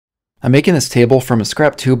I'm making this table from a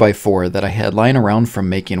scrap 2x4 that I had lying around from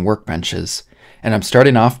making workbenches, and I'm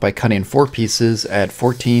starting off by cutting 4 pieces at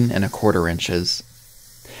 14¼ inches.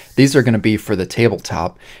 These are going to be for the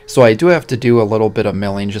tabletop, so I do have to do a little bit of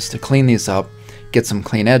milling just to clean these up, get some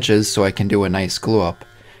clean edges so I can do a nice glue up.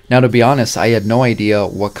 Now, to be honest, I had no idea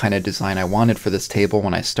what kind of design I wanted for this table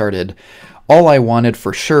when I started. All I wanted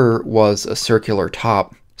for sure was a circular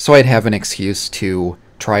top, so I'd have an excuse to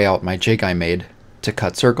try out my jig I made to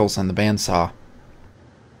cut circles on the bandsaw.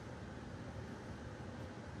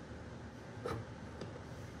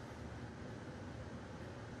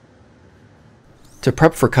 To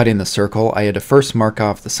prep for cutting the circle, I had to first mark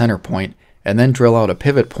off the center point and then drill out a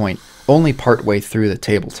pivot point only partway through the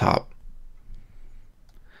tabletop.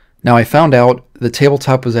 Now, I found out the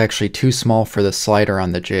tabletop was actually too small for the slider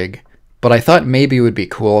on the jig, but I thought maybe it would be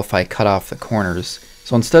cool if I cut off the corners.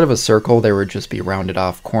 So instead of a circle, there would just be rounded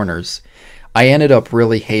off corners. I ended up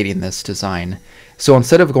really hating this design. So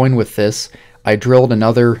instead of going with this, I drilled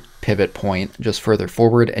another pivot point just further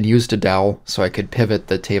forward and used a dowel so I could pivot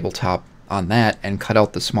the tabletop on that and cut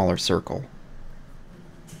out the smaller circle.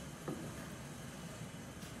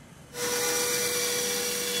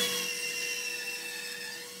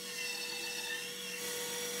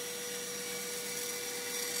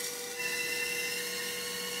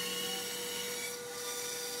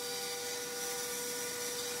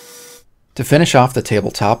 To finish off the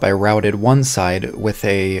tabletop, I routed one side with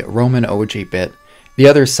a Roman ogee bit. The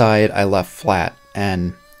other side I left flat,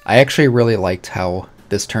 and I actually really liked how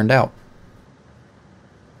this turned out.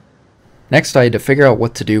 Next, I had to figure out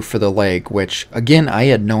what to do for the leg, which, again, I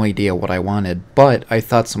had no idea what I wanted, but I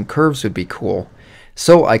thought some curves would be cool.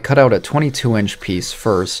 So I cut out a 22-inch piece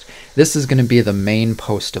first. This is going to be the main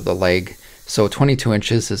post of the leg, so 22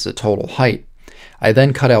 inches is the total height. I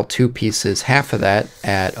then cut out 2 pieces, half of that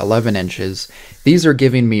at 11 inches. These are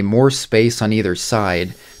giving me more space on either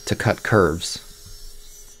side to cut curves.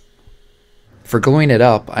 For gluing it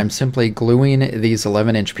up, I'm simply gluing these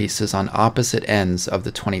 11-inch pieces on opposite ends of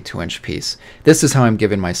the 22-inch piece. This is how I'm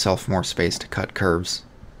giving myself more space to cut curves.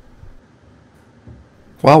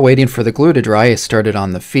 While waiting for the glue to dry, I started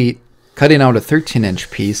on the feet, cutting out a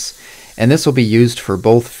 13-inch piece, and this will be used for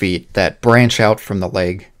both feet that branch out from the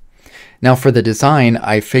leg. Now for the design,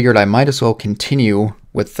 I figured I might as well continue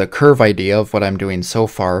with the curve idea of what I'm doing so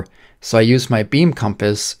far, so I used my beam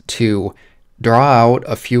compass to draw out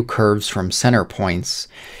a few curves from center points.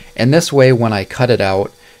 And this way, when I cut it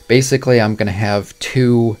out, basically I'm going to have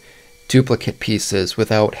 2 duplicate pieces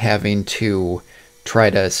without having to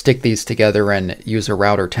try to stick these together and use a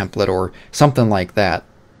router template or something like that.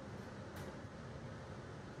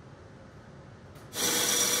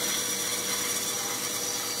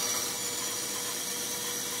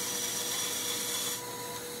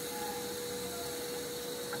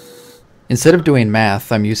 Instead of doing math,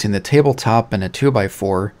 I'm using the tabletop and a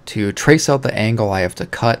 2x4 to trace out the angle I have to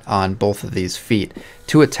cut on both of these feet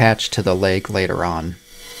to attach to the leg later on.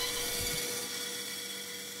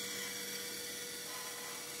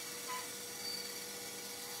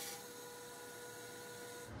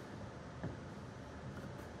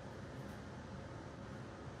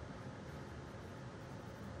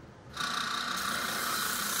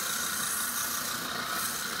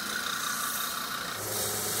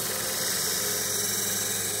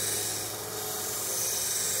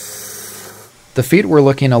 The feet were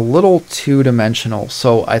looking a little two-dimensional,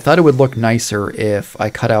 so I thought it would look nicer if I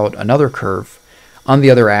cut out another curve on the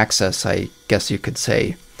other axis, I guess you could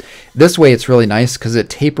say. This way it's really nice because it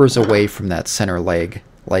tapers away from that center leg,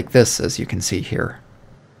 like this, as you can see here.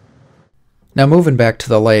 Now moving back to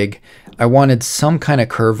the leg, I wanted some kind of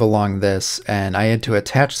curve along this, and I had to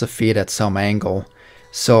attach the feet at some angle.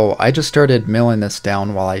 So I just started milling this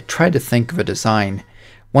down while I tried to think of a design.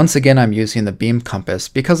 Once again, I'm using the beam compass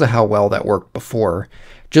because of how well that worked before,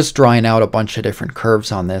 just drawing out a bunch of different curves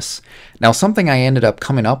on this. Now, something I ended up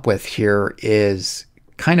coming up with here is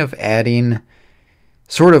kind of adding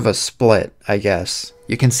sort of a split, I guess.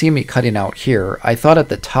 You can see me cutting out here. I thought at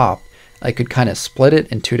the top I could kind of split it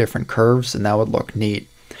in 2 different curves and that would look neat.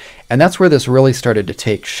 And that's where this really started to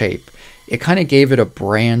take shape. It kind of gave it a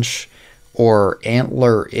branch or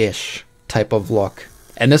antler-ish type of look.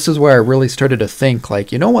 And this is where I really started to think,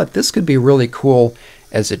 like, you know what, this could be really cool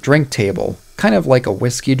as a drink table, kind of like a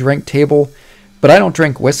whiskey drink table, but I don't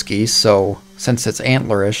drink whiskey, so since it's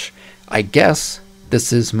antlerish, I guess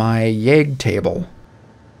this is my Jag table.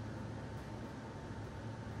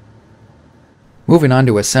 Moving on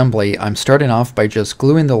to assembly, I'm starting off by just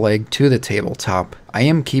gluing the leg to the tabletop. I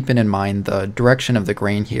am keeping in mind the direction of the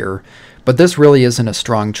grain here, but this really isn't a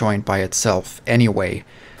strong joint by itself anyway.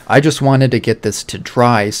 I just wanted to get this to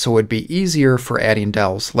dry so it would be easier for adding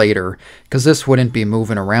dowels later, because this wouldn't be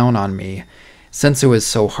moving around on me. Since it was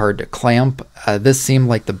so hard to clamp, this seemed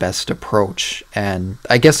like the best approach, and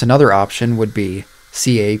I guess another option would be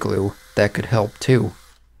CA glue. That could help too.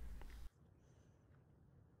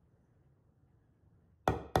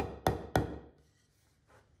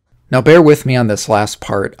 Now bear with me on this last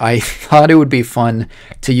part. I thought it would be fun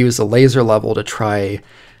to use a laser level to try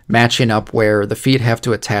matching up where the feet have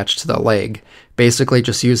to attach to the leg. Basically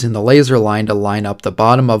just using the laser line to line up the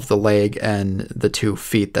bottom of the leg and the 2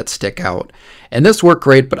 feet that stick out. And this worked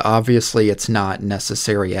great, but obviously it's not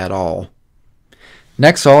necessary at all.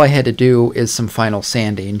 Next, all I had to do is some final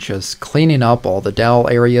sanding, just cleaning up all the dowel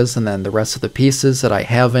areas and then the rest of the pieces that I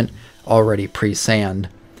haven't already pre-sand.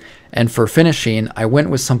 And for finishing, I went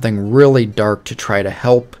with something really dark to try to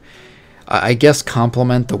help, I guess,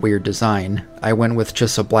 complement the weird design. I went with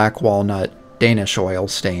just a black walnut Danish oil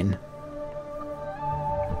stain.